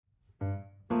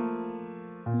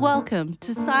Welcome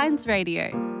to Science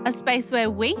Radio, a space where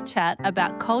we chat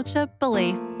about culture,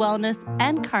 belief, wellness,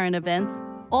 and current events,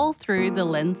 all through the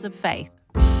lens of faith.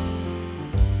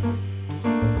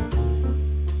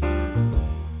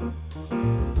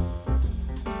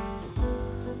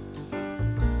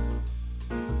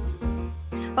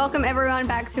 Welcome everyone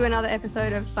back to another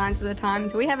episode of Science of the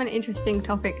Times. We have an interesting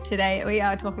topic today. We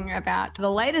are talking about the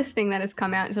latest thing that has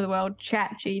come out into the world,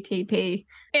 ChatGPT.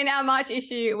 In our March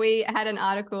issue, we had an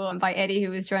article by Eddie,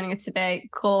 who is joining us today,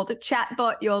 called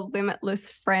Chatbot, Your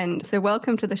Limitless Friend. So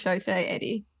welcome to the show today,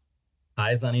 Eddie.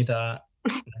 Hi, Zanita.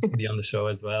 Nice to be on the show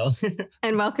as well.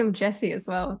 And welcome, Jesse, as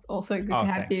well. It's also good to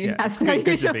have thanks. you. Yeah. As good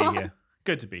to be here.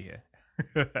 Good to be here.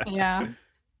 Yeah.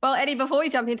 Well, Eddie, before we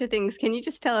jump into things, can you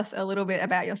just tell us a little bit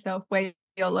about yourself, where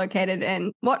you're located,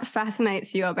 and what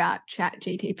fascinates you about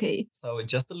ChatGPT? So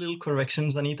just a little correction,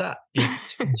 Zanita.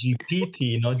 It's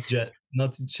GPT, not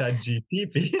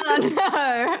ChatGPT.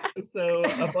 Oh, no. So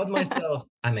about myself,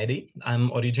 I'm Eddie.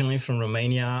 I'm originally from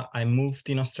Romania. I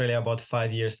moved in Australia about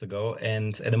 5 years ago.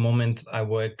 And at the moment, I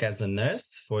work as a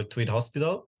nurse for Tweed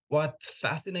Hospital. What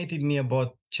fascinated me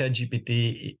about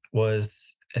ChatGPT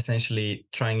was essentially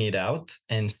trying it out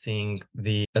and seeing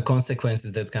the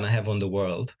consequences that's going to have on the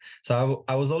world. So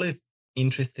I was always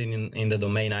interested in the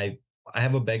domain. I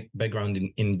have a background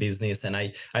in business, and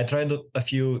I tried a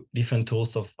few different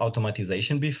tools of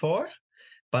automatization before,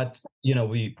 but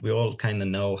we all kind of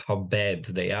know how bad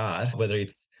they are, whether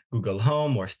it's Google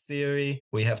Home or Siri.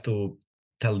 We have to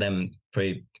tell them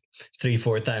probably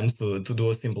 3-4 times to do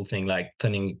a simple thing like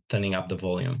turning up the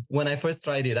volume. When I first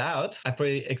tried it out, I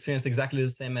probably experienced exactly the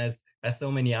same as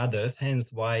so many others,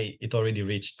 hence why it already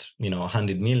reached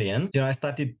 100 million. I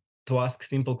started to ask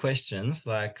simple questions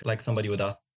like somebody would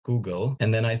ask Google,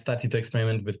 and then I started to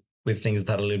experiment with things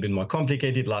that are a little bit more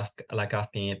complicated, like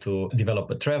asking it to develop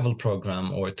a travel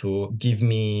program or to give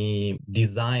me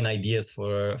design ideas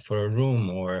for a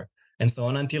room and so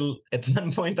on, until at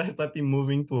one point I started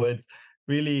moving towards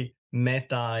really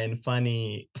meta and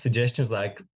funny suggestions,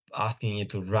 like asking it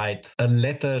to write a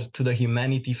letter to the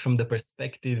humanity from the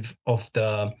perspective of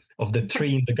the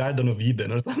tree in the Garden of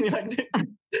Eden or something like that.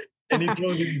 And it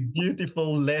wrote this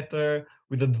beautiful letter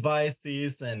with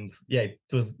advices, and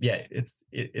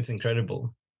it's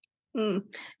incredible.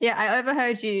 Yeah, I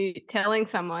overheard you telling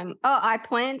someone, I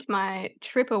planned my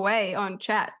trip away on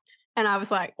chat. And I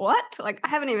was like, what? Like, I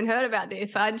haven't even heard about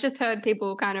this. I just heard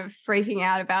people kind of freaking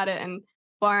out about it and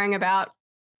worrying about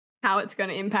how it's going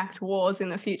to impact wars in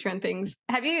the future and things.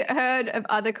 Have you heard of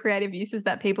other creative uses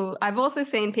that I've also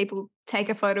seen people take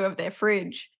a photo of their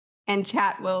fridge and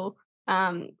chat will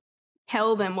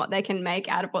tell them what they can make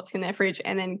out of what's in their fridge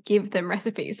and then give them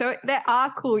recipes. So there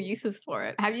are cool uses for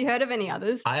it. Have you heard of any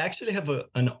others? I actually have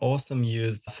an awesome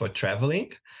use for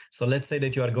traveling. So let's say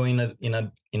that you are going in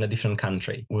a different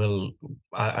country. Well,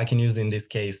 I can use in this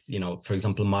case, for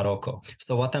example, Morocco.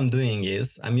 So what I'm doing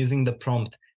is I'm using the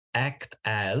prompt act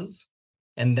as,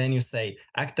 and then you say,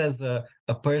 act as a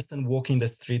person walking the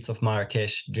streets of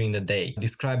Marrakesh during the day.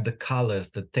 Describe the colors,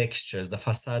 the textures, the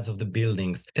facades of the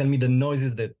buildings. Tell me the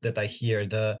noises that I hear.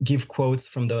 Give quotes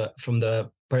from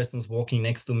the persons walking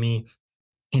next to me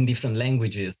in different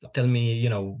languages. Tell me,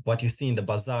 what you see in the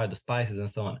bazaar, the spices and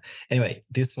so on. Anyway,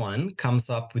 this one comes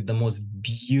up with the most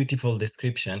beautiful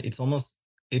description. It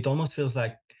almost feels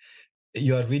like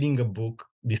you are reading a book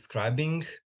describing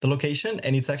the location,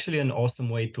 and it's actually an awesome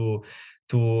way to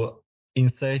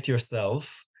insert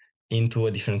yourself into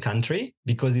a different country,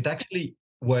 because it actually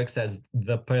works as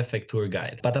the perfect tour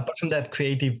guide. But apart from that,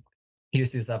 creative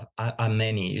uses are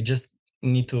many. You just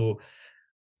need to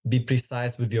be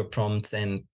precise with your prompts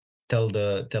and tell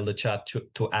the chat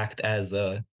to act as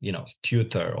a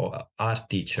tutor or art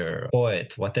teacher,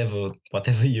 poet, whatever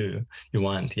you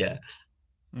want. Yeah.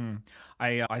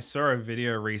 I saw a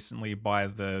video recently by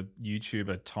the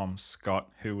YouTuber Tom Scott,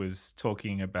 who was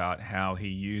talking about how he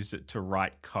used it to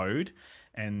write code,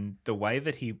 and the way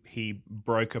that he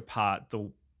broke apart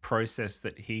the process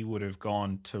that he would have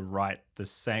gone to write the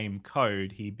same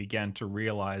code. He began to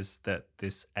realize that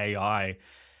this AI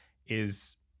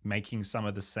is making some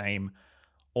of the same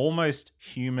almost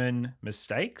human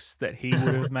mistakes that he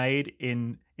would have made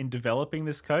in developing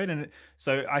this code. And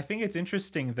so I think it's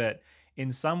interesting that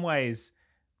in some ways,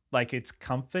 like, it's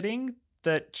comforting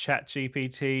that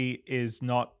ChatGPT is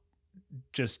not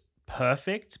just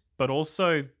perfect, but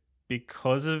also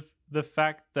because of the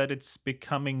fact that it's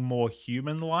becoming more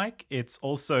human-like, it's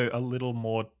also a little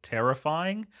more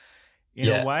terrifying in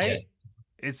a way.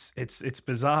 Yeah. It's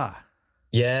bizarre.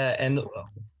 Yeah, and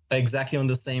exactly on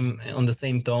the same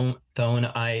tone,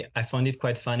 I found it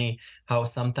quite funny how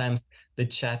sometimes the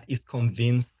chat is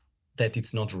convinced that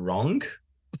it's not wrong.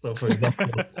 So for example,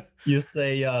 you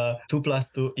say 2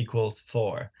 plus 2 equals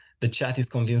 4. The chat is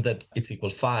convinced that it's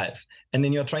equal 5. And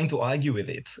then you're trying to argue with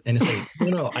it. And you say,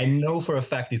 no, I know for a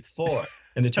fact it's 4.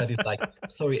 And the chat is like,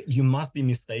 sorry, you must be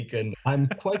mistaken. I'm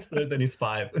quite certain it's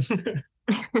 5.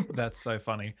 That's so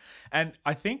funny. And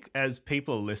I think as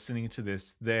people are listening to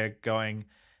this, they're going,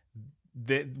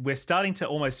 we're starting to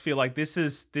almost feel like this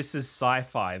is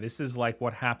sci-fi. This is like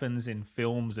what happens in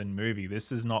films and movie.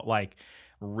 This is not like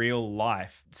real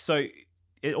life. So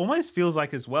it almost feels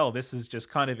like as well, this has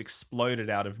just kind of exploded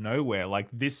out of nowhere. Like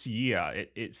this year,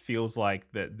 it feels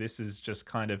like that this has just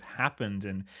kind of happened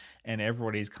and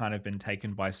everybody's kind of been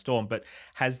taken by storm. But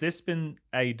has this been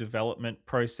a development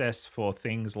process for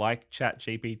things like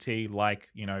ChatGPT, like,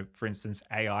 you know, for instance,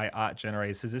 AI art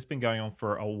generators? Has this been going on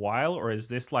for a while, or is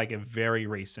this like a very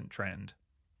recent trend?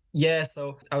 Yeah,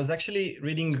 so I was actually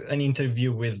reading an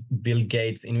interview with Bill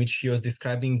Gates in which he was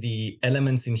describing the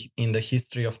elements in the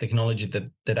history of technology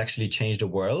that actually changed the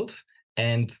world.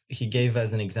 And he gave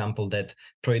as an example that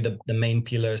probably the main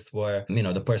pillars were, you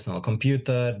know, the personal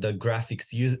computer, the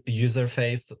graphics user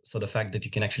face. So the fact that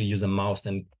you can actually use a mouse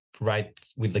and write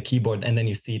with the keyboard and then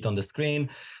you see it on the screen.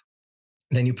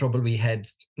 Then you probably had,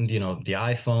 you know, the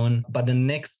iPhone. But the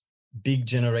next big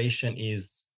generation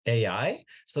is AI.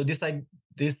 So this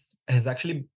has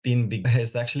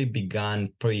actually begun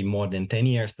probably more than 10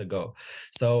 years ago.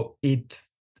 So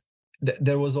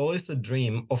there was always a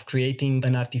dream of creating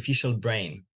an artificial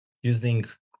brain using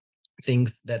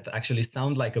things that actually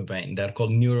sound like a brain. They're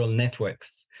called neural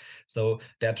networks. So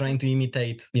they're trying to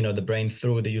imitate, you know, the brain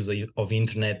through the use of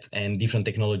internet and different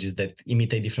technologies that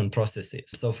imitate different processes.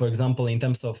 So for example, in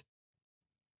terms of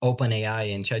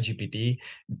OpenAI and ChatGPT,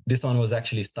 this one was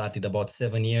actually started about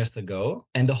 7 years ago.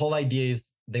 And the whole idea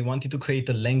is they wanted to create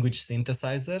a language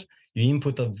synthesizer. You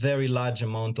input a very large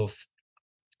amount of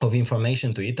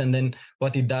information to it. And then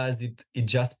what it does, it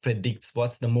just predicts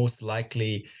what's the most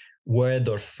likely word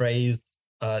or phrase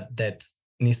that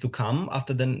needs to come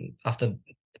after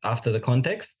the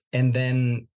context. And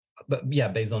then, but yeah,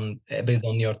 based on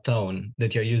your tone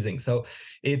that you're using. So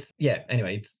it's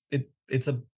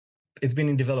been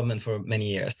in development for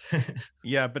many years.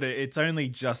 Yeah, but it's only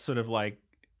just sort of like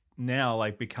now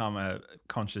like become a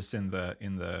conscious in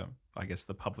the I guess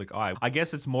the public eye. I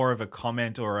guess it's more of a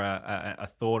comment or a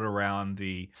thought around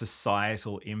the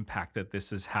societal impact that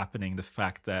this is happening. The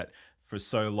fact that for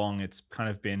so long it's kind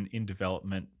of been in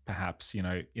development, perhaps, you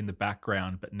know, in the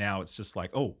background, but now it's just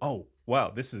like, oh,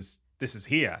 wow, this is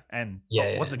here, and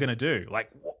what's it going to do? Like,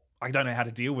 I don't know how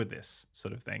to deal with this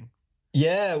sort of thing.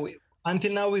 Yeah,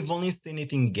 until now we've only seen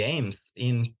it in games,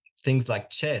 in things like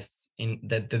chess, in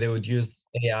that they would use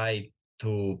AI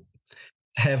to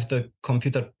have the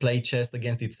computer play chess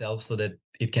against itself so that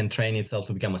it can train itself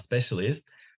to become a specialist.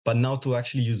 But now to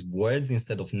actually use words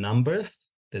instead of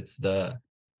numbers, that's the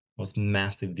most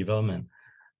massive development.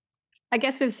 I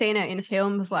guess we've seen it in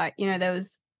films like, you know, there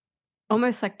was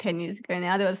almost like 10 years ago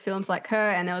now, there was films like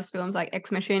Her and there was films like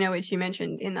Ex Machina, which you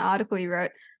mentioned in the article you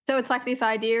wrote. So it's like this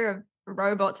idea of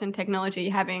robots and technology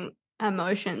having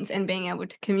emotions and being able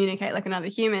to communicate like another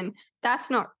human. That's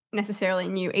not necessarily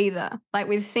new either. Like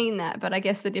we've seen that, but I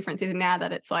guess the difference is now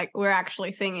that it's like we're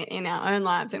actually seeing it in our own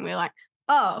lives and we're like,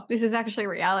 oh, this is actually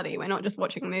reality. We're not just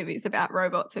watching movies about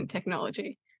robots and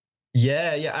technology.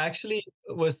 Yeah,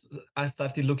 I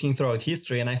started looking throughout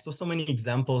history and I saw so many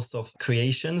examples of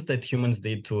creations that humans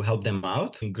did to help them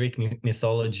out. In Greek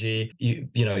mythology,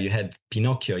 you had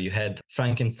Pinocchio, you had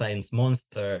Frankenstein's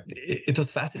monster. It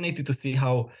was fascinating to see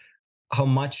how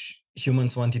much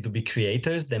humans wanted to be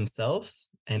creators themselves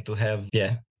and to have,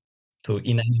 to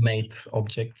inanimate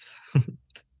objects.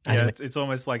 Yeah, it's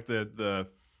almost like the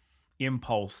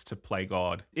impulse to play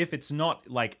God. If it's not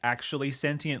like actually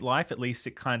sentient life, at least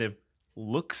it kind of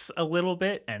looks a little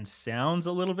bit and sounds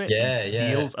a little bit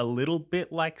and feels a little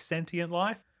bit like sentient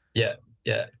life. Yeah,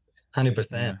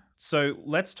 100%. Yeah. So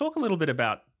let's talk a little bit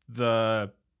about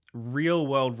the real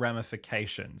world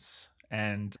ramifications.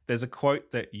 And there's a quote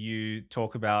that you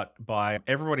talk about by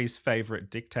everybody's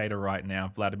favorite dictator right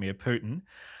now, Vladimir Putin.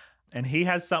 And he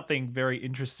has something very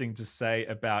interesting to say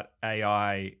about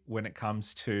AI when it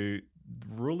comes to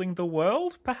ruling the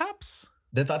world, perhaps?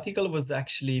 That article was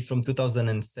actually from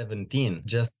 2017,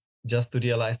 just to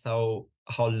realize how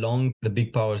long the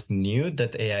big powers knew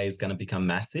that AI is going to become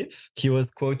massive. He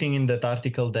was quoting in that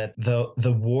article that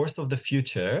the wars of the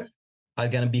future are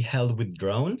going to be held with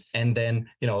drones. And then,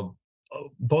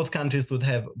 both countries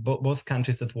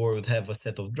at war would have a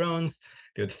set of drones.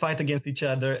 They would fight against each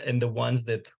other, and the ones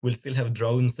that will still have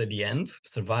drones at the end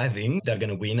surviving, they're going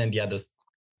to win, and the others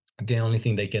the only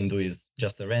thing they can do is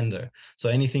just surrender. So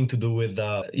anything to do with,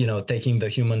 taking the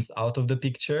humans out of the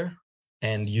picture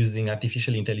and using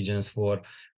artificial intelligence for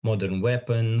modern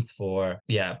weapons, for,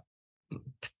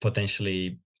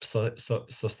 potentially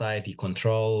society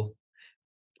control.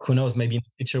 Who knows, maybe in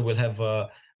the future we'll have a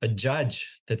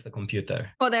judge that's a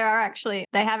computer. Well, they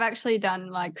have actually done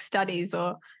like studies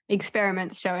or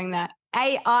experiments showing that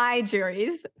AI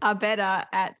juries are better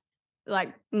at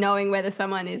like knowing whether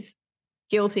someone is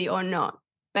guilty or not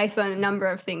based on a number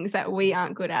of things that we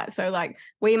aren't good at. So like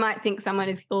we might think someone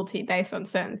is guilty based on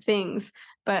certain things,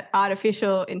 but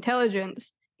artificial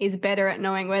intelligence is better at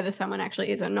knowing whether someone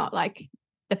actually is or not. Like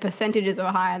the percentages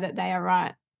are higher that they are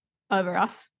right over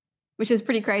us, which is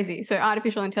pretty crazy. So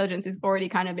artificial intelligence is already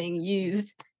kind of being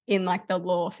used in like the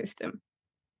law system.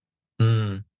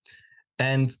 Mm.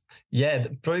 And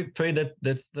probably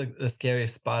that's the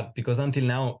scariest part, because until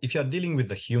now, if you're dealing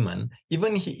with a human,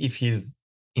 even if he's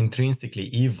intrinsically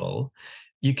evil,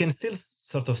 you can still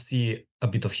sort of see a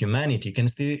bit of humanity. You can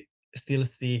still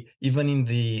see, even in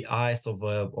the eyes of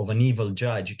an evil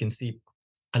judge, you can see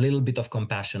a little bit of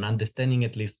compassion, understanding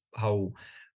at least how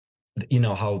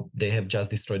they have just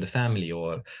destroyed the family,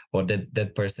 or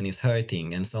that person is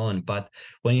hurting and so on. But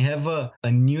when you have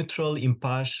a neutral,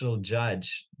 impartial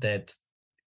judge that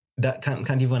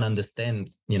can't even understand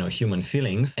human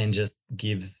feelings and just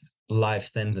gives life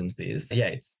sentences,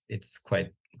 it's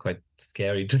quite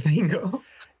scary to think of.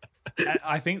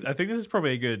 I think this is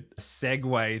probably a good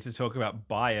segue to talk about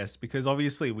bias, because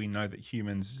obviously we know that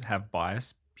humans have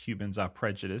bias. Humans are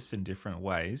prejudiced in different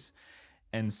ways.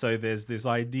 And so there's this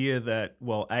idea that,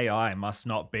 well, AI must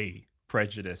not be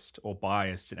prejudiced or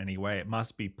biased in any way. It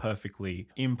must be perfectly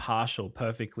impartial,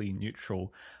 perfectly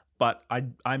neutral. But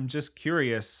I'm just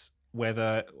curious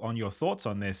whether, on your thoughts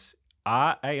on this,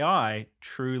 are AI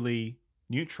truly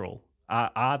neutral?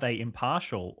 Are they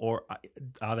impartial, or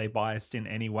are they biased in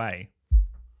any way?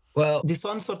 Well, this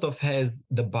one sort of has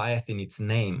the bias in its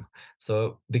name.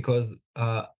 So because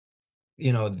the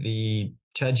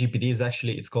ChatGPT is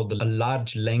actually, it's called a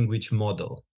large language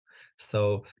model.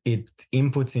 So it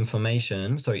outputs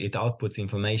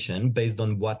information based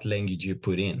on what language you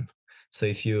put in. So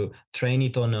if you train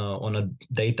it on a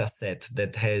data set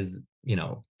that has,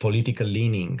 political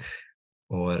leaning,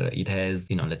 or it has,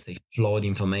 let's say, flawed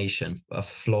information, a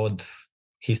flawed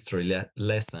history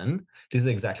lesson, this is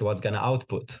exactly what's going to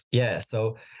output. Yeah.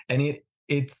 So, and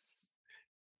it's,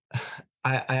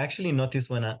 I actually noticed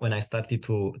when I started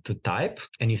to type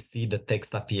and you see the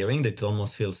text appearing, that it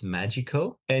almost feels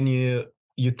magical, and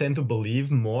you tend to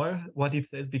believe more what it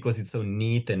says because it's so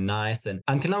neat and nice. And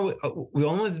until now, we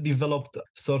almost developed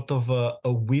sort of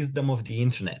a wisdom of the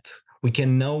internet. We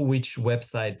can know which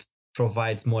website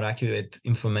provides more accurate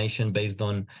information based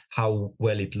on how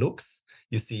well it looks.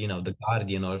 You see, the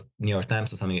Guardian or New York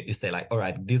Times or something, you say like, all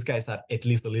right, these guys are at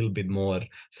least a little bit more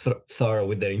thorough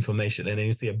with their information. And then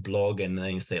you see a blog and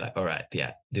then you say like, all right,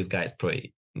 yeah, these guys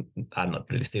probably are not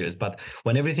really serious. But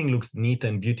when everything looks neat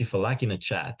and beautiful, like in a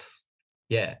chat,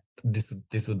 yeah,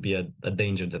 this would be a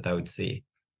danger that I would see.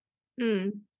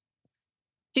 Do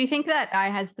you think that AI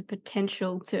has the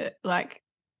potential to like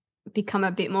become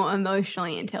a bit more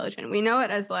emotionally intelligent? We know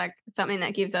it as like something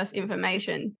that gives us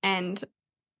information, and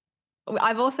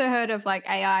I've also heard of like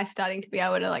AI starting to be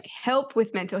able to like help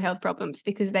with mental health problems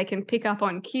because they can pick up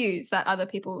on cues that other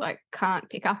people like can't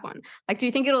pick up on. Like, do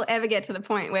you think it'll ever get to the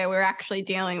point where we're actually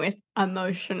dealing with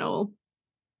emotional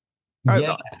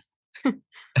robots? Yeah.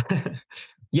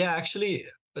 Yeah, actually,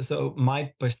 so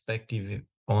my perspective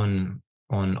on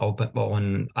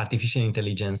artificial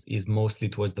intelligence is mostly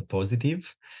towards the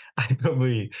positive. I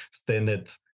probably stand at,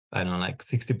 I don't know, like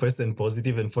 60%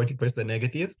 positive and 40%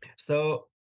 negative. So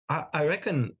I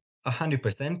reckon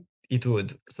 100% it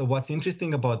would. So what's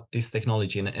interesting about this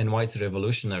technology and why it's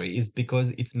revolutionary is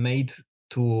because it's made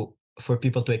for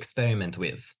people to experiment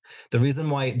with. The reason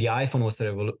why the iPhone was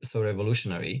so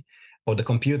revolutionary, or the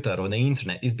computer or the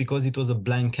internet, is because it was a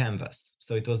blank canvas.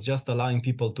 So it was just allowing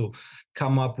people to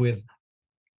come up with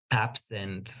apps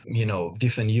and,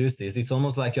 different uses. It's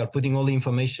almost like you're putting all the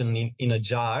information in a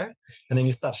jar, and then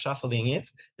you start shuffling it,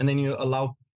 and then you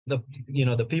allow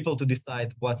the people to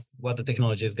decide what the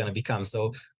technology is going to become.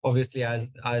 So obviously,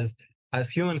 as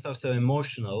humans are so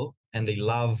emotional and they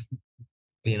love,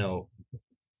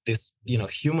 this,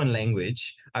 human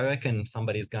language, I reckon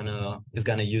somebody is gonna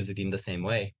use it in the same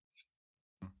way.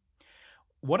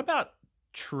 What about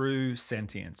true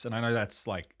sentience? And I know that's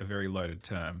like a very loaded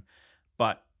term,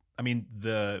 but I mean,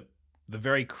 the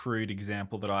very crude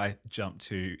example that I jump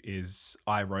to is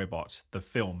I, Robot, the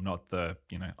film, not the,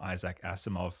 Isaac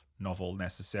Asimov novel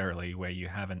necessarily, where you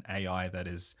have an AI that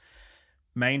is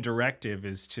main directive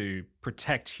is to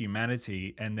protect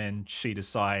humanity, and then she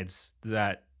decides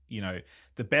that, you know,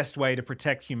 the best way to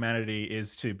protect humanity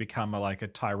is to become like a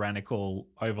tyrannical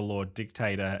overlord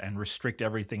dictator and restrict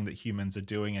everything that humans are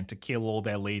doing, and to kill all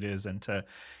their leaders, and to,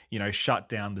 you know, shut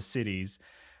down the cities.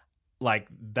 Like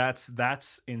that's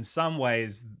in some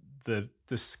ways the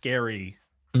scary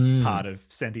part of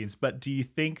sentience. But do you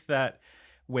think that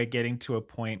we're getting to a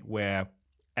point where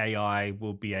AI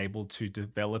will be able to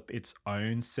develop its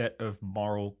own set of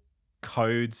moral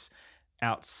codes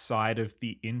outside of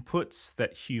the inputs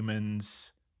that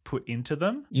humans put into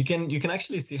them? You can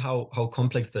actually see how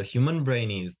complex the human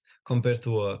brain is compared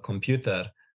to a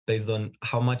computer, based on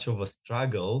how much of a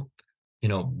struggle, you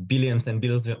know, billions and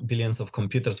billions of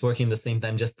computers working at the same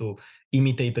time just to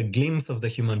imitate a glimpse of the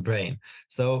human brain.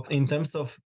 So in terms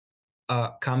of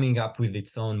coming up with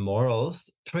its own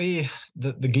morals,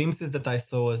 the glimpses that I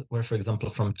saw were, for example,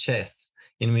 from chess,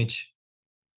 in which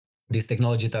this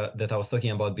technology that I was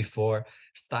talking about before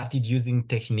started using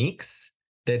techniques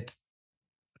that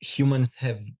humans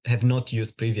have not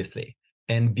used previously.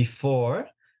 And before,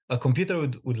 a computer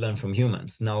would learn from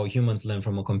humans. Now humans learn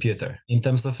from a computer. In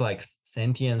terms of like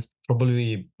sentience,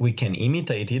 probably we can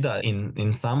imitate it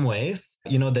in some ways.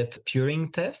 You know, that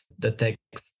Turing test, the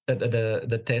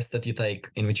test that you take,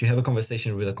 in which you have a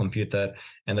conversation with a computer,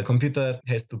 and the computer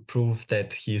has to prove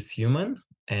that he is human.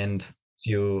 And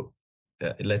you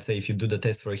let's say if you do the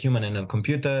test for a human and a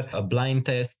computer, a blind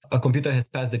test, a computer has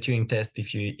passed the Turing test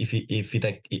if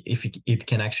it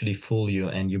can actually fool you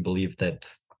and you believe that,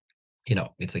 you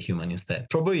know, it's a human instead.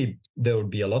 Probably there will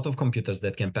be a lot of computers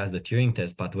that can pass the Turing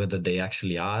test, but whether they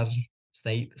actually are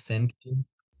sentient,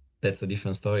 that's a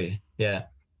different story. Yeah.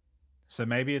 So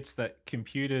maybe it's that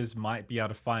computers might be able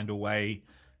to find a way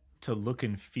to look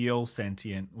and feel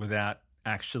sentient without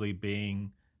actually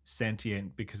being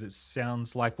sentient, because it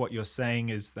sounds like what you're saying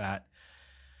is that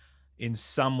in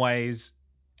some ways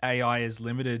AI is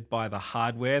limited by the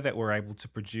hardware that we're able to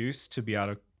produce to be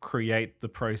able to create the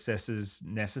processes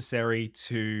necessary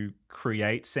to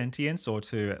create sentience, or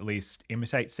to at least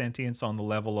imitate sentience on the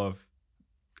level of,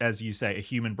 as you say, a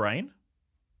human brain.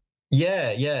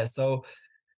 Yeah. So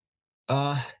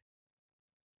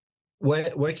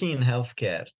working in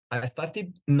healthcare, I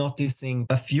started noticing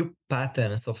a few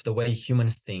patterns of the way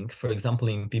humans think. For example,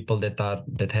 in people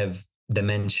that have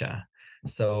dementia.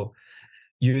 So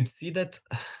you'd see that,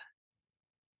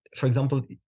 for example,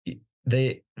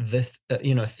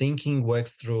 thinking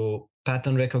works through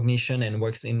pattern recognition and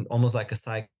works in almost like a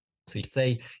cycle. So you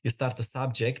say you start a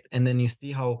subject, and then you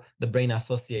see how the brain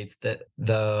associates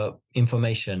the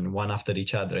information one after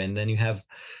each other, and then you have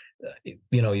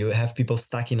you have people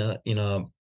stuck in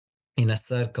a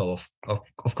circle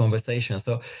of conversation.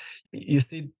 So you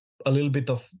see a little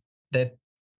bit of that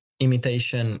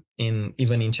imitation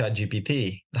even in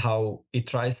ChatGPT, how it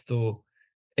tries to,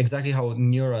 exactly how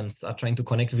neurons are trying to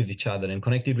connect with each other and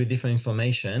connected with different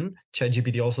information.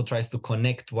 ChatGPT also tries to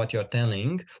connect what you're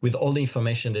telling with all the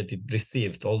information that it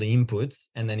received, all the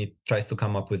inputs, and then it tries to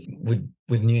come up with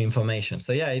new information.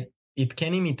 So yeah, it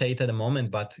can imitate at the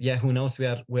moment, but yeah, who knows?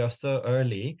 We are so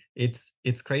early.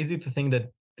 It's crazy to think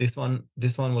that this one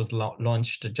was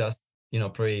launched just,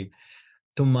 probably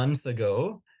 2 months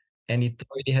ago, and it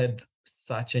already had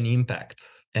such an impact.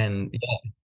 And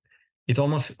yeah, it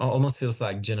almost feels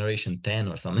like generation 10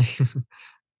 or something.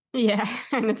 Yeah,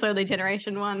 and it's only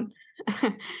generation 1.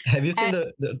 Have you seen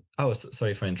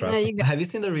sorry for interrupting. Have you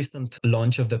seen the recent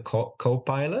launch of the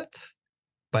Copilot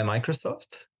by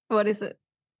Microsoft? What is it?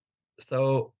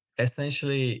 So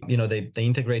essentially, they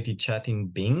integrated chat in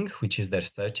Bing, which is their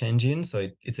search engine. So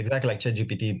it's exactly like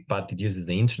ChatGPT, but it uses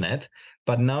the internet.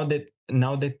 But now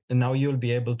you'll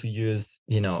be able to use,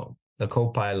 the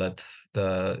Copilot,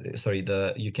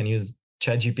 you can use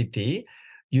ChatGPT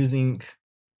using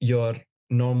your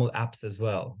normal apps as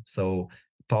well. So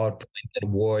PowerPoint,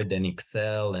 and Word, and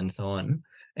Excel, and so on,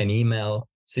 and email.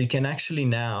 So you can actually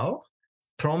now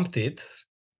prompt it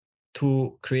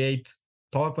to create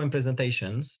PowerPoint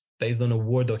presentations based on a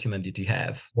Word document that you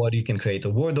have. Or you can create a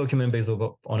Word document based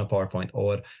on a PowerPoint,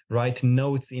 or write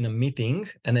notes in a meeting.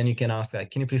 And then you can ask,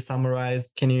 can you please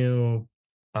summarize? Can you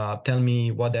tell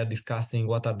me what they're discussing?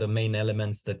 What are the main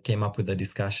elements that came up with the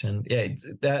discussion? Yeah,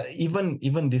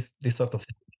 even this sort of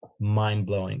thing,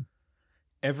 mind-blowing.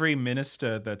 Every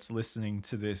minister that's listening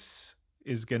to this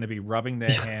is going to be rubbing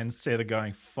their hands together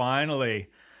going, finally,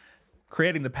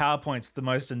 creating the PowerPoint's the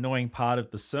most annoying part of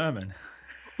the sermon.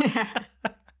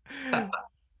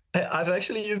 I've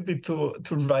actually used it to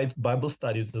write Bible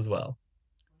studies as well.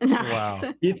 Nice.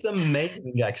 Wow. It's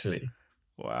amazing, actually.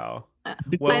 Wow.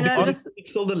 Because it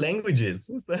speaks all the languages,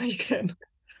 so you can.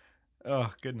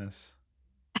 Oh, goodness.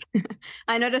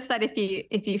 I noticed that if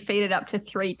you feed it up to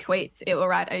 3 tweets, it will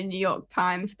write a New York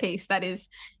Times piece that is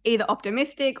either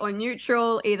optimistic or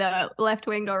neutral, either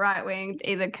left-winged or right-winged,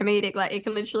 either comedic. Like, it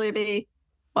can literally be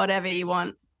whatever you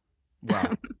want.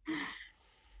 Wow.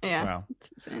 Yeah, Wow. it's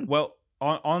insane. Well,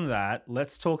 on that,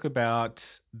 let's talk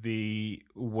about the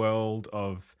world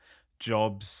of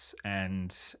jobs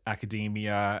and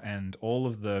academia and all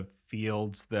of the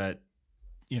fields that,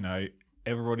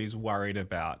 everybody's worried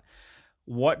about.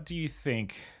 What do you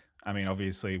think? I mean,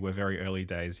 obviously, we're very early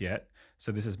days yet,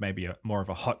 so this is maybe more of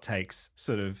a hot takes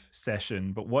sort of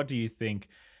session, but what do you think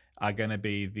are going to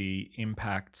be the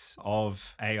impacts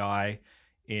of AI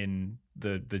in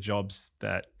the jobs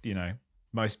that,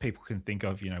 most people can think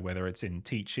of, whether it's in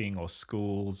teaching or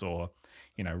schools or,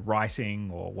 writing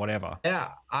or whatever? Yeah,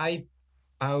 I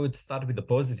would start with the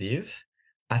positive.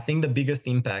 I think the biggest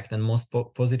impact and most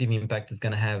positive impact is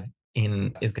going to have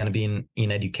is going to be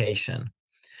in education.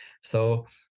 So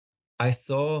I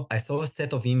saw a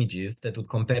set of images that would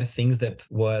compare things that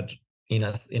were in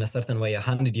a certain way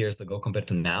 100 years ago compared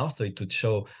to now. So it would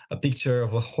show a picture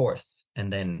of a horse,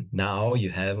 and then now you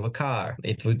have a car.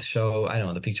 It would show, I don't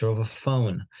know, the picture of a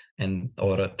phone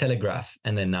or a telegraph,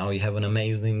 and then now you have an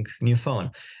amazing new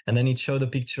phone. And then it showed a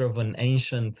picture of an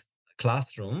ancient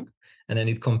classroom, and then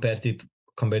it compared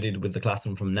it with the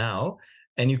classroom from now.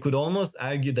 And you could almost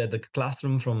argue that the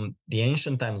classroom from the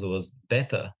ancient times was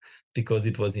better because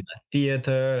it was in a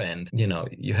theater, and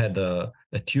you had a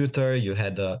tutor, you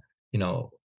had uh,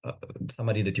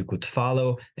 somebody that you could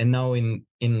follow. And now in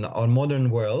our modern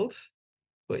world,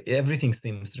 everything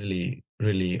seems really,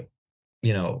 really,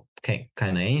 kind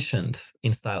of ancient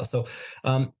in style. So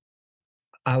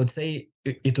I would say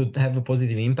it would have a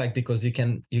positive impact because you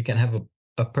can have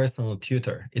a personal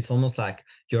tutor. It's almost like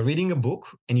you're reading a book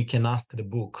and you can ask the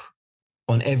book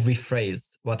on every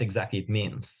phrase what exactly it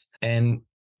means. And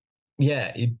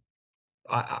yeah,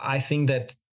 I think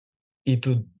that it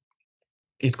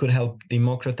could help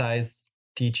democratize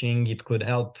teaching. It could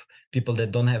help people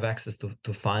that don't have access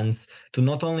to funds to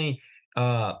not only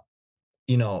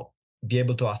be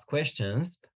able to ask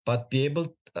questions, but be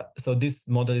able so this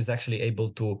model is actually able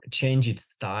to change its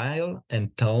style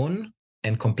and tone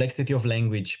and complexity of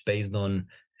language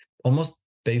almost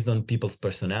based on people's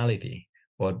personality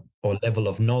or level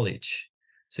of knowledge.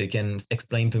 So you can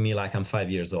explain to me like I'm 5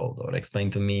 years old, or explain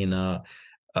to me in a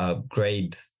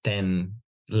grade 10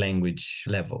 language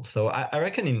level. So I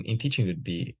reckon in teaching it'd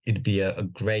be a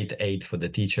great aid for the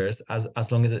teachers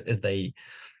as long as they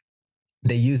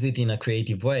use it in a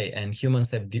creative way. And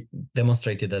humans have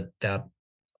demonstrated that they're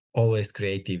always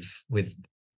creative with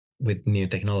new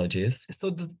technologies.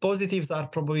 So the positives are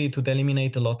probably to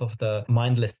eliminate a lot of the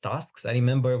mindless tasks. I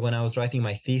remember when I was writing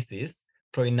my thesis,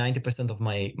 probably 90% of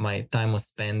my time was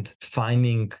spent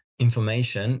finding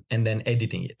information and then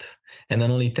editing it. And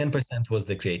then only 10% was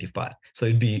the creative part. So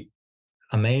it'd be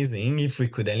amazing if we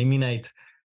could eliminate,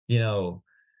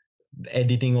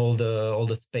 editing all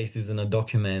the spaces in a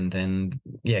document and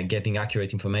getting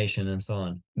accurate information and so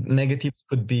on. Negatives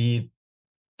could be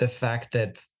the fact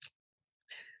that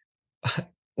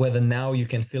whether now you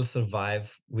can still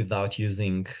survive without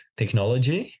using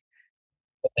technology.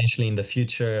 Potentially in the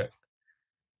future,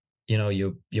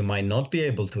 you might not be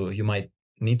able to. You might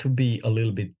need to be a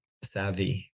little bit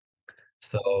savvy.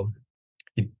 So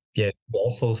it's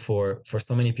awful for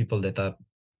so many people that are,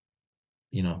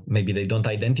 maybe they don't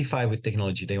identify with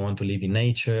technology. They want to live in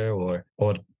nature, or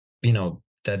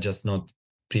they're just not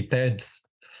prepared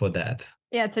for that.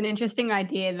 Yeah, it's an interesting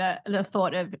idea, that the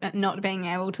thought of not being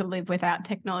able to live without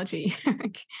technology.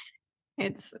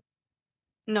 It's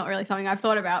not really something I've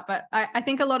thought about, but I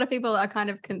think a lot of people are kind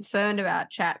of concerned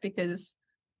about chat because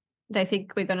they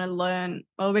think we're going to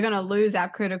we're going to lose our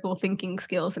critical thinking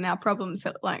skills and our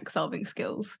solving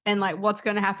skills. And what's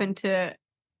going to happen to,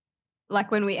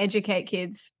 when we educate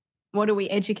kids, what are we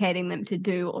educating them to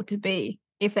do or to be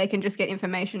if they can just get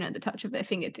information at the touch of their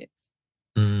fingertips?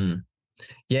 Mm.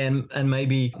 Yeah, and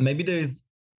maybe there is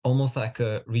almost like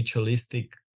a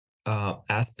ritualistic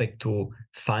aspect to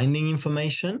finding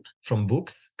information from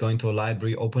books, going to a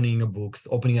library, opening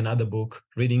another book,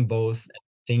 reading both,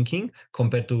 thinking,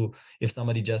 compared to if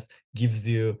somebody just gives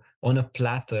you on a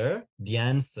platter the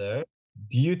answer,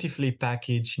 beautifully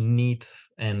packaged, neat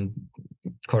and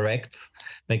correct,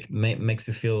 makes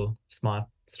you feel smart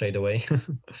straight away.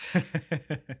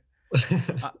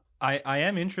 I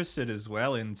am interested as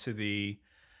well into the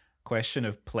question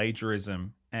of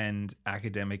plagiarism and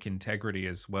academic integrity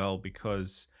as well,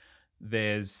 because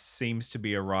there seems to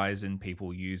be a rise in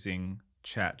people using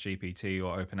Chat GPT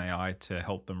or OpenAI to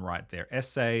help them write their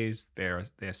essays, their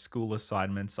school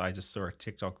assignments. I just saw a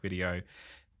TikTok video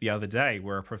the other day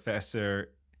where a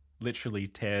professor literally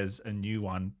tears a new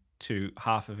one to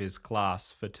half of his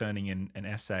class for turning in an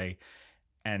essay,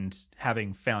 and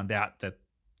having found out that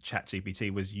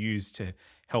ChatGPT was used to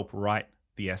help write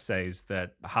the essays,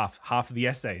 that half of the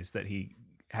essays that he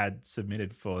had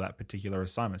submitted for that particular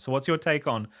assignment. So what's your take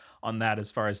on that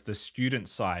as far as the student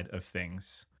side of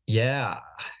things? Yeah,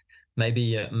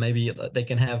 maybe they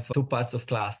can have two parts of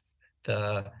class: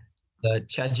 the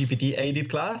ChatGPT aided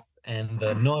class and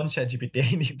the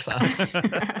non-ChatGPT aided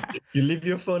class. You leave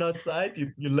your phone outside,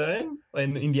 you learn,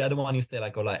 and in the other one you say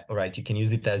like, all right, you can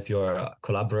use it as your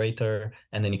collaborator,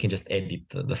 and then you can just edit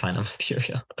the final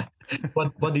material.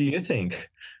 What do you think?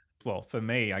 Well, for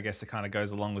me, I guess it kind of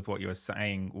goes along with what you were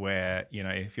saying, where,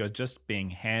 if you're just being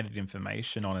handed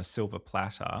information on a silver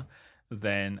platter,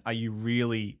 then are you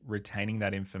really retaining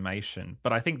that information?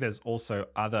 But I think there's also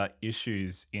other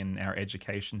issues in our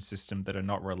education system that are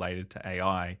not related to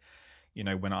AI.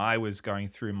 When I was going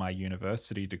through my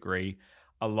university degree,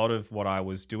 a lot of what I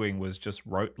was doing was just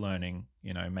rote learning,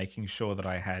 making sure that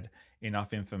I had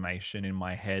enough information in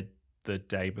my head the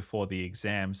day before the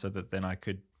exam so that then I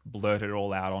could blurt it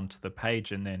all out onto the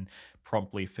page and then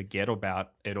promptly forget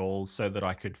about it all so that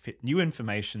I could fit new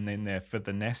information in there for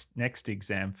the next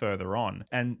exam further on.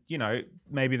 And,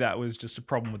 maybe that was just a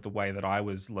problem with the way that I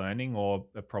was learning, or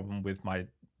a problem with my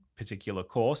particular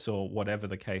course, or whatever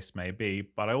the case may be.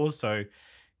 But I also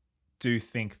do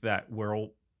think that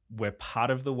we're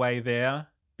part of the way there,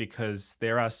 because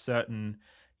there are certain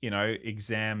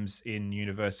exams in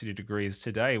university degrees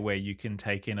today where you can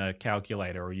take in a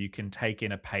calculator, or you can take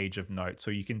in a page of notes,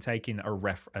 or you can take in a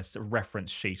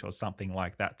reference sheet or something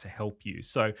like that to help you.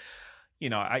 So,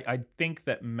 I think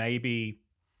that maybe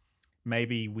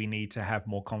we need to have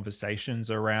more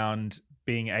conversations around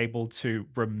being able to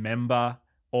remember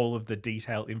all of the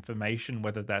detailed information,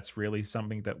 whether that's really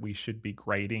something that we should be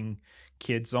grading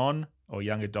kids on or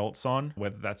young adults on,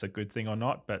 whether that's a good thing or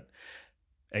not. But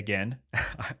again,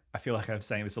 I feel like I'm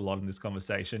saying this a lot in this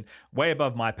conversation, way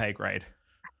above my pay grade.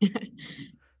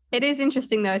 It is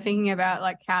interesting though, thinking about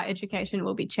like how education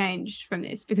will be changed from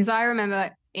this, because I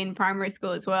remember in primary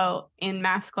school as well, in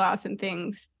maths class and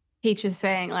things, teachers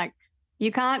saying like,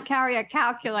 you can't carry a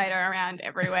calculator around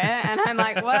everywhere. And I'm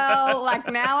like, well,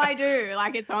 like now I do,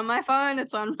 like it's on my phone,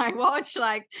 it's on my watch.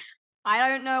 Like, I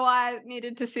don't know why I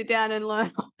needed to sit down and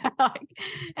learn all that. Like,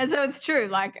 and so it's true.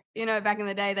 Like, back in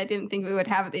the day, they didn't think we would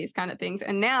have these kind of things.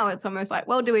 And now it's almost like,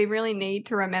 well, do we really need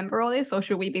to remember all this? Or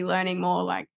should we be learning more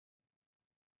like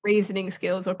reasoning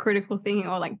skills or critical thinking,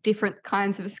 or like different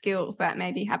kinds of skills that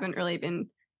maybe haven't really been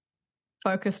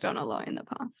focused on a lot in the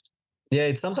past? Yeah,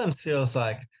 it sometimes feels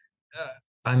like,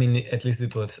 at least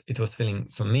it was feeling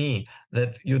for me,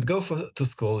 that you'd go to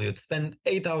school, you'd spend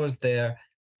 8 hours there,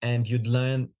 and you'd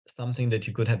learn something that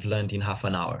you could have learned in half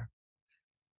an hour.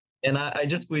 And I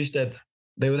just wish that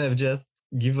they would have just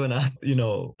given us,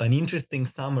 an interesting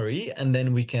summary, and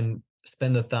then we can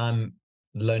spend the time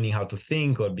learning how to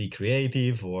think or be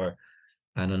creative, or,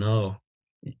 I don't know,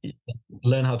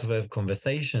 learn how to have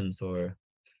conversations, or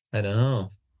I don't know.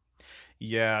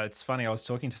 Yeah, it's funny. I was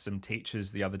talking to some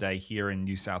teachers the other day here in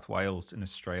New South Wales in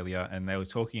Australia, and they were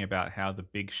talking about how the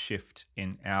big shift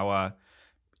in our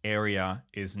area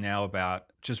is now about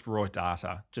just raw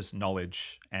data, just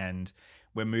knowledge. And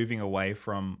we're moving away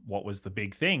from what was the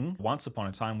big thing once upon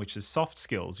a time, which is soft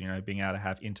skills, being able to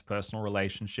have interpersonal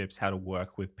relationships, how to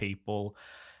work with people,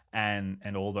 and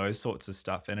all those sorts of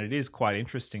stuff. And it is quite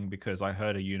interesting, because I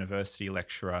heard a university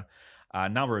lecturer a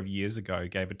number of years ago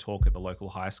gave a talk at the local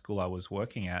high school I was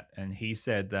working at, and he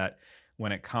said that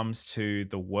when it comes to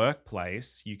the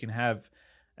workplace, you can have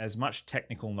as much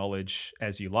technical knowledge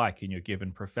as you like in your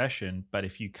given profession, but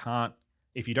if you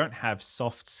don't have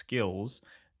soft skills,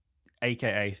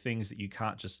 aka things that you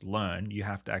can't just learn, you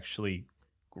have to actually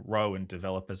grow and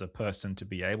develop as a person to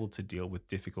be able to deal with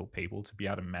difficult people, to be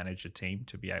able to manage a team,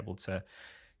 to be able to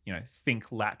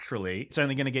think laterally. It's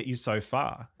only going to get you so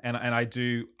far. And I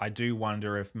do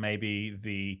wonder if maybe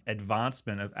the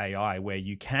advancement of AI, where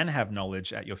you can have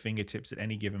knowledge at your fingertips at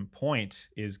any given point,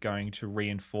 is going to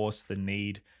reinforce the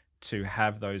need to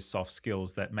have those soft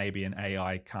skills that maybe an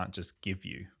AI can't just give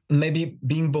you. Maybe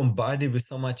being bombarded with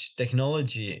so much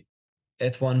technology,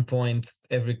 at one point,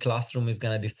 every classroom is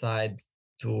going to decide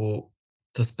to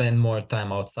spend more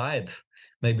time outside.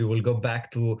 Maybe we'll go back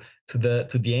to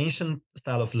the ancient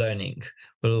style of learning.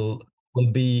 We'll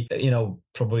will be,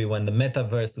 probably when the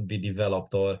metaverse will be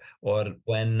developed, or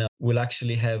when we'll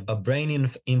actually have a brain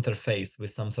interface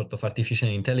with some sort of artificial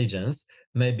intelligence.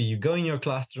 Maybe you go in your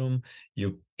classroom,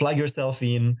 you plug yourself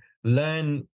in,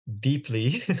 learn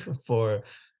deeply for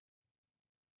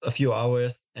a few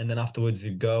hours, and then afterwards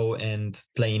you go and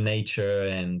play in nature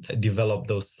and develop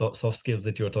those soft skills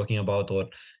that you're talking about, or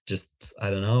just, I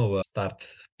don't know, start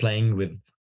climbing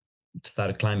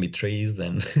trees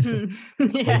and Hmm. play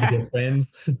with Yeah. your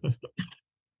friends.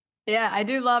 Yeah, I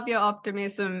do love your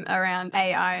optimism around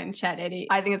AI and chat, Eddie.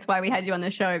 I think it's why we had you on the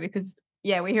show because,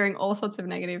 yeah, we're hearing all sorts of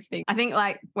negative things. I think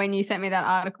like when you sent me that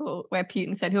article where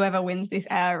Putin said whoever wins this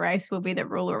AI race will be the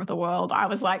ruler of the world, I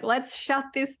was like, let's shut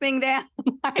this thing down.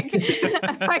 like,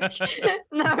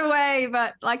 no way.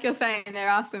 But like you're saying, there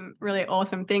are some really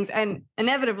awesome things and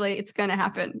inevitably it's going to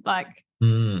happen. Like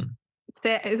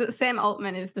Sam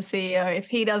Altman is the CEO. If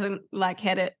he doesn't like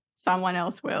head it, someone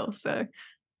else will. So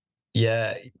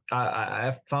Yeah,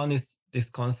 I've found this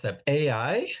concept.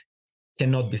 AI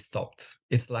cannot be stopped.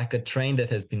 It's like a train that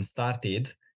has been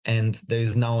started, and there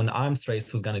is now an arms race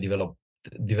who's going to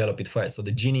develop it first. So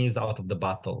the genie is out of the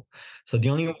bottle. So the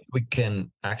only way we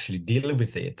can actually deal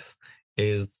with it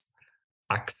is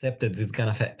accept that it's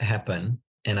going to happen,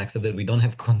 and accept that we don't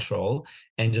have control,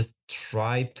 and just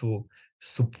try to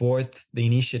support the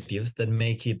initiatives that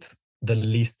make it the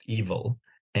least evil,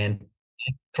 and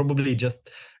probably just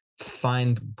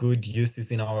find good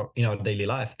uses in our daily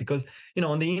life. Because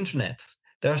on the internet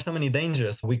there are so many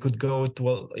dangers. We could go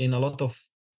in a lot of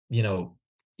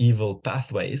evil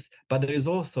pathways, but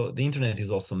the internet is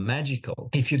also magical.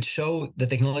 If you'd show the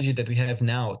technology that we have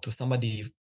now to somebody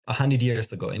 100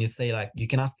 years ago, and you'd say, like, you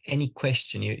can ask any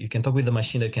question, you can talk with a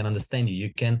machine that can understand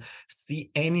you can see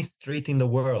any street in the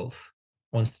world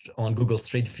on Google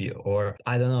Street View, or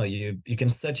I don't know, you can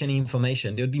search any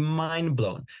information, they would be mind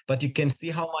blown. But you can see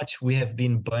how much we have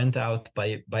been burnt out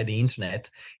by the internet,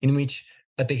 in which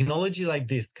a technology like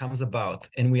this comes about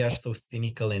and we are so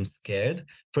cynical and scared,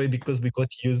 probably because we got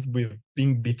used with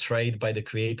being betrayed by the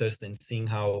creators and seeing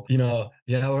how,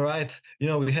 yeah, all right,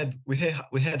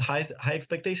 we had high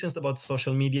expectations about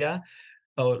social media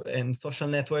and social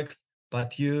networks,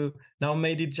 but you now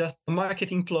made it just a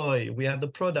marketing ploy. We are the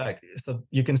product. So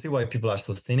you can see why people are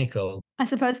so cynical. I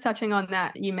suppose touching on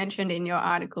that, you mentioned in your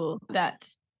article that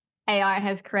AI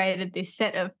has created this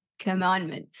set of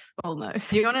commandments almost.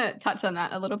 Do you want to touch on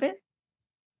that a little bit?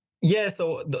 Yeah,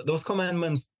 so those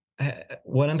commandments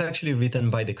weren't actually written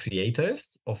by the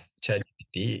creators of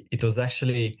ChatGPT. It was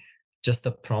actually just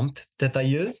a prompt that I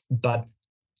used, but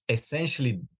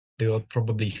essentially they were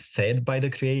probably fed by the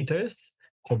creators.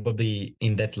 Probably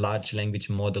in that large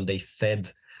language model, they fed,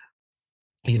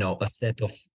 a set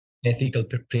of ethical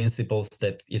principles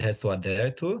that it has to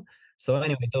adhere to. So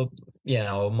anyway,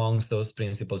 amongst those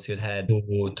principles, you had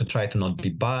to try to not be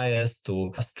biased,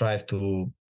 to strive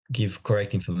to give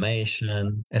correct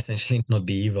information, essentially not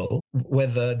be evil.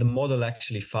 Whether the model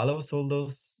actually follows all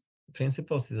those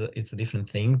principles it's a different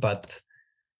thing, but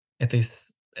at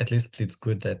least it's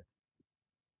good that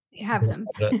You have them.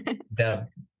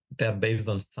 they're based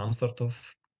on some sort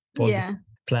of Yeah.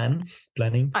 planning.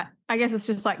 I guess it's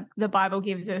just like the Bible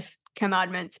gives us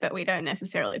commandments, but we don't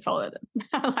necessarily follow them.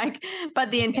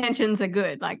 But the intentions are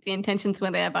good. Like the intentions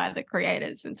were there by the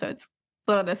creators. And so it's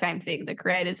sort of the same thing. The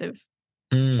creators of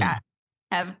chat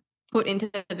have put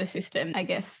into the system, I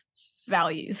guess,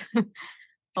 values.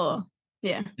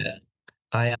 Yeah.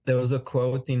 There was a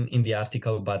quote in the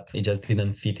article, but it just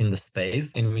didn't fit in the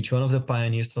space, in which one of the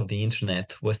pioneers of the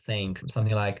internet was saying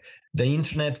something like, the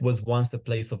internet was once a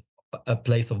place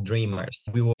of dreamers.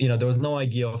 There was no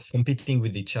idea of competing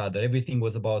with each other. Everything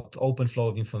was about open flow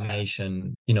of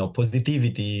information,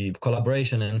 positivity,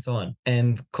 collaboration, and so on.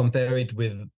 And compare it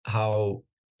with how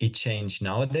it changed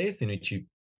nowadays, in which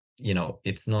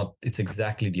it's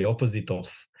exactly the opposite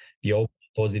of the open,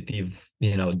 positive,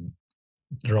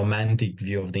 romantic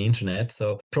view of the internet.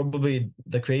 So probably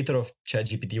the creator of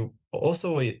ChatGPT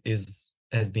also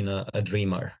has been a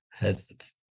dreamer.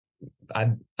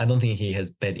 I don't think he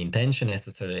has bad intention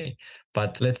necessarily,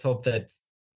 but let's hope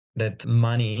that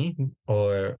money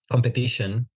or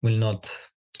competition will not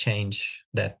change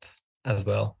that as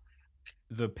well.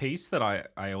 The piece that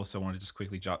I also want to just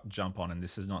quickly jump on, and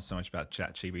this is not so much about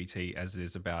ChatGPT as it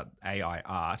is about AI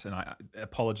art, and I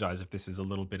apologize if this is a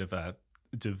little bit of a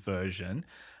diversion,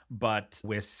 but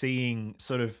we're seeing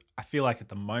I feel like at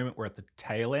the moment we're at the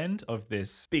tail end of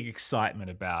this big excitement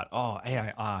about,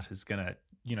 AI art is going to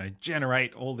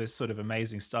generate all this sort of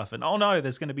amazing stuff. And oh no,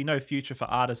 there's going to be no future for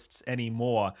artists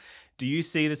anymore. Do you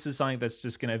see this as something that's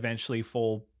just going to eventually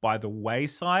fall by the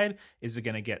wayside? Is it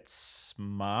going to get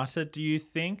smarter, do you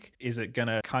think? Is it going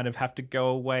to kind of have to go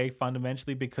away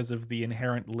fundamentally because of the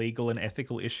inherent legal and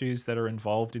ethical issues that are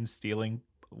involved in stealing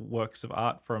works of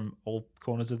art from all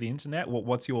corners of the internet?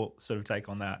 What's your sort of take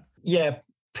on that? Yeah,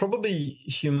 probably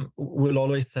we'll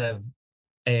always have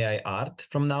AI art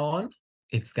from now on.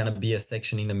 It's going to be a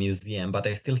section in the museum, but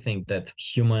I still think that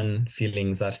human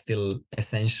feelings are still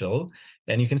essential.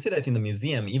 And you can see that in the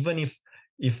museum, even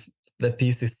if the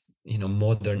piece is,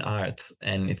 modern art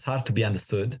and it's hard to be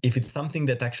understood, if it's something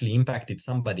that actually impacted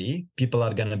somebody, people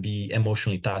are going to be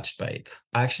emotionally touched by it.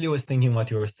 I actually was thinking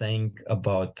what you were saying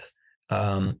about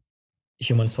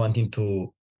humans wanting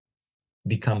to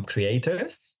become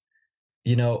creators.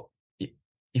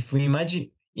 If we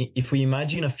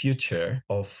imagine a future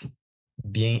of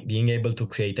being able to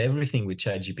create everything with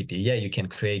ChatGPT, you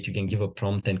can give a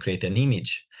prompt and create an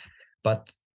image, but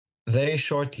very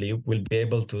shortly we'll be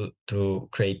able to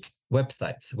create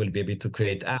websites, we'll be able to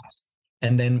create apps,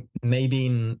 and then maybe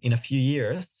in a few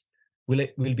years we'll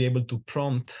be able to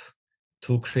prompt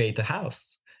to create a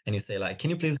house, and you say like, can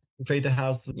you please create a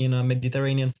house in a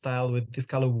Mediterranean style with this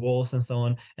color walls and so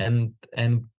on, and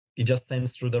it just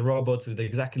sends through the robots with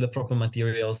exactly the proper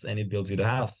materials and it builds you the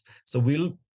house. So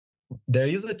there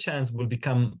is a chance we'll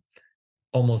become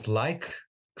almost like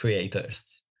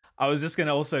creators. I was just going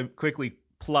to also quickly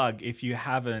plug, if you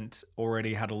haven't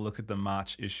already had a look at the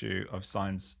March issue of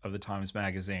Signs of the Times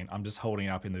magazine, I'm just holding it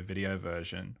up in the video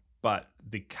version, but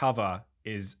the cover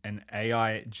is an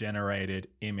AI generated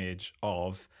image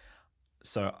of,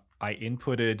 so I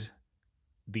inputted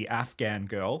the Afghan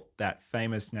girl, that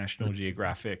famous National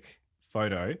Geographic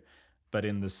photo, but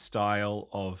in the style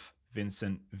of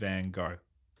Vincent van Gogh.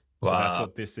 So that's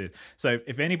what this is. So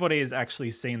if anybody has actually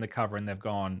seen the cover and they've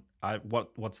gone,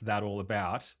 what's that all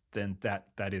about? Then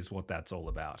that is what that's all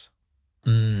about.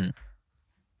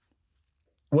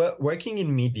 Well, working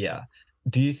in media,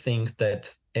 do you think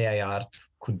that AI art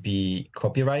could be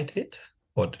copyrighted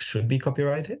or should be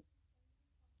copyrighted?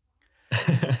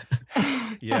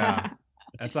 Yeah,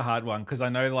 that's a hard one, because I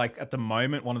know like at the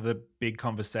moment, one of the big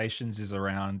conversations is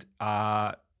around,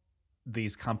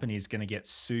 these companies going to get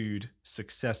sued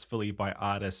successfully by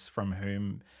artists from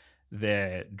whom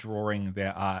they're drawing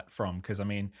their art from? Because I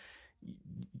mean,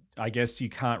 I guess you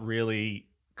can't really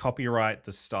copyright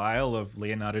the style of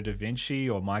Leonardo da Vinci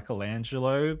or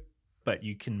Michelangelo, but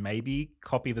you can maybe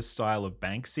copy the style of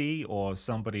Banksy or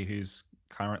somebody who's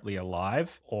currently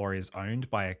alive or is owned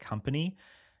by a company.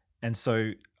 And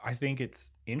so I think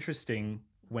it's interesting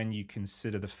when you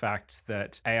consider the fact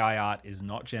that AI art is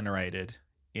not generated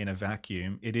in a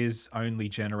vacuum. It is only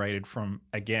generated from,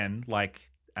 again, like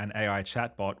an AI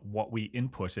chatbot, what we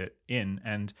input it in.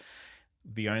 And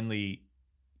the only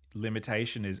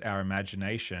limitation is our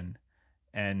imagination.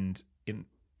 And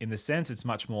in the sense, it's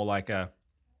much more like a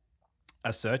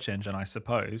search engine, I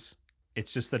suppose.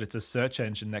 It's just that it's a search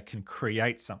engine that can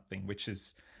create something, which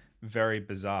is very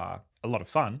bizarre, a lot of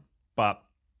fun. But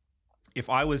if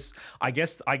I was, I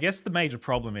guess the major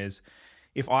problem is,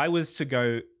 if I was to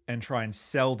go and try and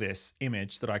sell this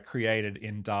image that I created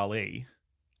in DALL-E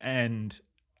and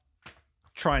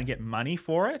try and get money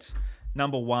for it,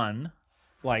 number one,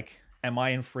 like, am I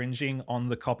infringing on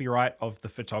the copyright of the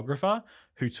photographer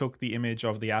who took the image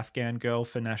of the Afghan girl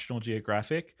for National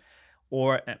Geographic?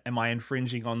 Or am I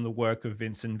infringing on the work of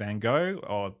Vincent van Gogh?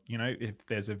 Or, if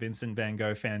there's a Vincent van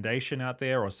Gogh Foundation out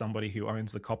there, or somebody who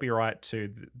owns the copyright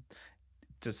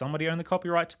does somebody own the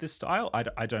copyright to this style?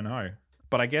 I don't know.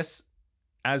 But I guess,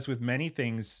 as with many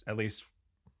things, at least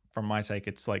from my take,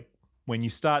 it's like when you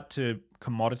start to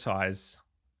commoditize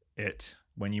it,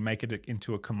 when you make it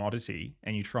into a commodity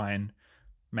and you try and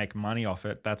make money off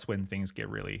it, that's when things get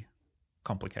really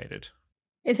complicated.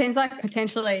 It seems like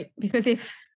potentially, because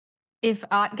if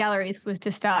art galleries was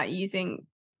to start using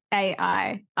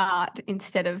AI art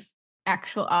instead of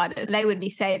actual artists, they would be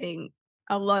saving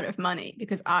a lot of money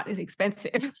because art is expensive.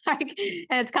 And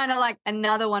it's kind of like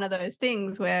another one of those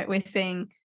things where we're seeing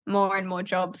more and more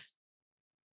jobs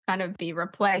kind of be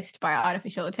replaced by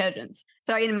artificial intelligence.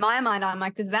 So in my mind, I'm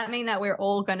like, does that mean that we're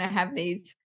all going to have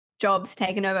these jobs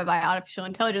taken over by artificial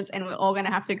intelligence and we're all going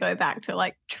to have to go back to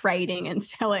like trading and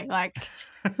selling, like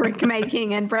brick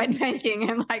making and bread making,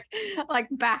 and like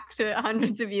back to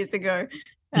hundreds of years ago?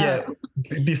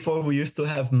 Before we used to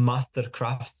have master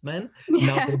craftsmen,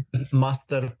 now we have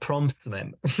master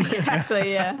promptsmen.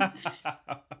 Exactly, yeah.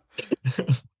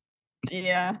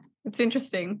 Yeah, it's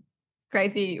interesting. It's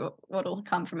crazy what'll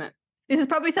come from it. This is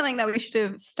probably something that we should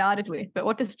have started with, but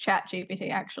what does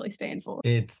ChatGPT actually stand for?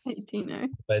 It's Do you know?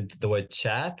 but the word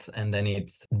chat, and then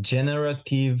it's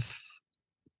generative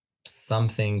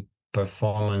something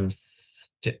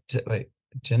performance,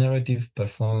 generative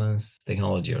performance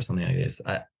technology or something like this.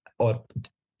 To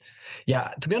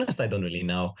be honest, I don't really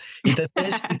know. It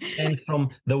essentially stems from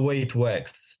the way it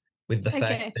works, with the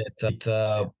fact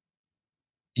that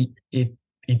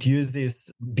it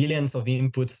uses billions of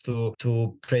inputs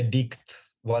to predict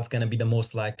what's going to be the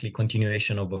most likely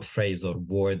continuation of a phrase or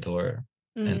word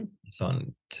and so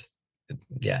on. Just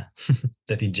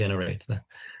that it generates that.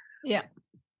 Yeah.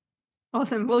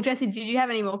 Awesome. Well, Jesse, did you have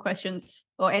any more questions?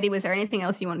 Or Eddie, was there anything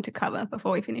else you wanted to cover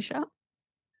before we finish up?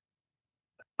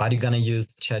 Are you gonna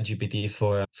use ChatGPT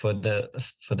for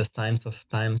the Science of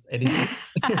Times editing?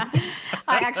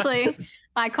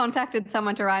 I contacted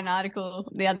someone to write an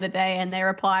article the other day, and they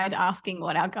replied asking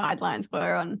what our guidelines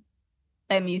were on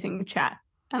them using chat.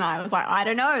 And I was like, I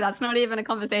don't know. That's not even a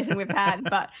conversation we've had,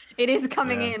 but it is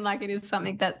coming in. Like, it is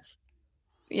something that's,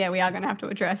 we are going to have to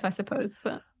address, I suppose.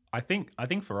 But I think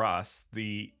for us,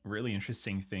 the really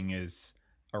interesting thing is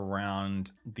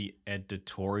around the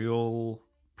editorial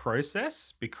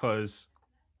process, because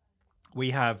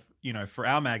we have, for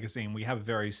our magazine, we have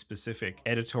very specific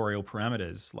editorial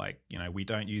parameters. Like, we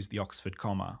don't use the Oxford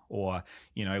comma, or,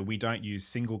 we don't use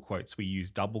single quotes, we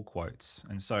use double quotes.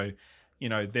 And so,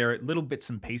 there are little bits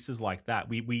and pieces like that.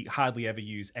 We hardly ever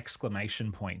use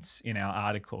exclamation points in our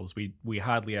articles. We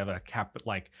hardly ever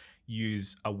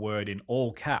use a word in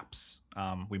all caps.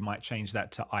 We might change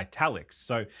that to italics.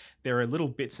 So there are little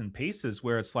bits and pieces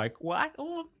where it's like, well,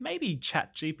 or maybe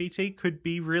ChatGPT could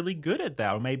be really good at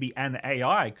that, or maybe an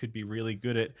AI could be really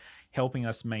good at helping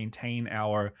us maintain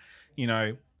our,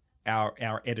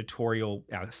 our editorial,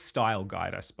 our style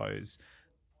guide, I suppose.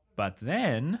 But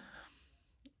then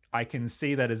I can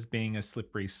see that as being a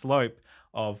slippery slope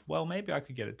of, well, maybe I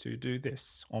could get it to do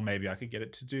this, or maybe I could get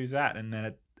it to do that. And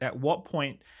then at what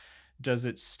point does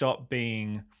it stop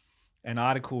being an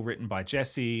article written by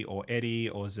Jesse or Eddie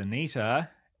or Zanita?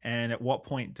 And at what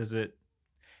point does that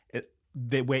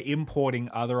we're importing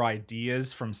other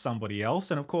ideas from somebody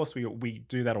else? And of course we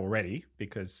do that already,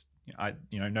 because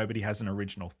nobody has an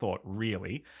original thought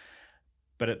really.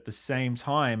 But at the same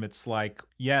time, it's like,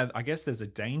 I guess there's a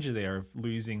danger there of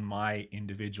losing my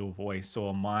individual voice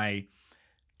or my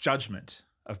judgment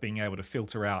of being able to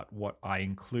filter out what I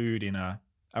include in a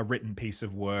written piece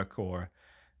of work or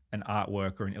an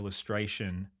artwork or an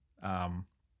illustration.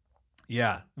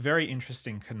 Very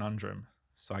interesting conundrum.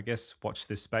 So I guess watch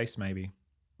this space maybe.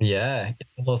 Yeah,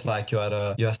 it's almost like you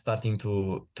are starting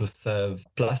to serve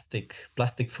plastic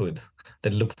food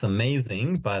that looks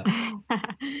amazing, but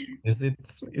is it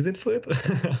food?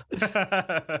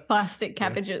 Plastic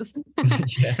cabbages.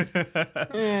 Yes.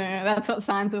 That's what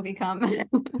science will become.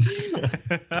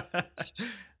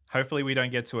 Hopefully we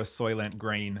don't get to a Soylent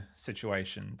Green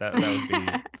situation. That would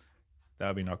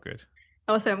be not good.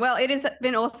 Awesome. Well, it has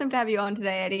been awesome to have you on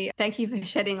today, Eddie. Thank you for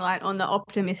shedding light on the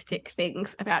optimistic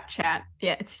things about chat.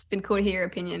 Yeah, it's just been cool to hear your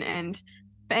opinion. And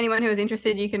for anyone who is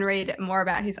interested, you can read more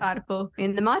about his article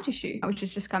in the March issue, which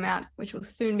has just come out, which will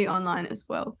soon be online as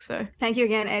well. So thank you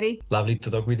again, Eddie. It's lovely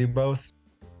to talk with you both.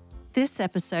 This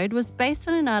episode was based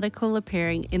on an article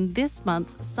appearing in this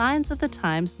month's Science of the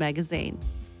Times magazine.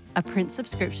 A print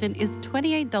subscription is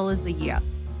 $28 a year,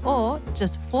 or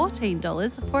just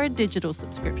 $14 for a digital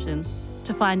subscription.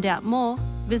 To find out more,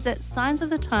 visit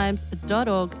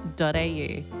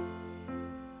scienceofthettimes.org.au.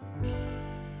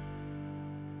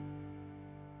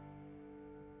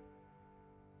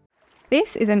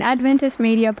 This is an Adventist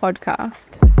Media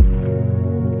podcast.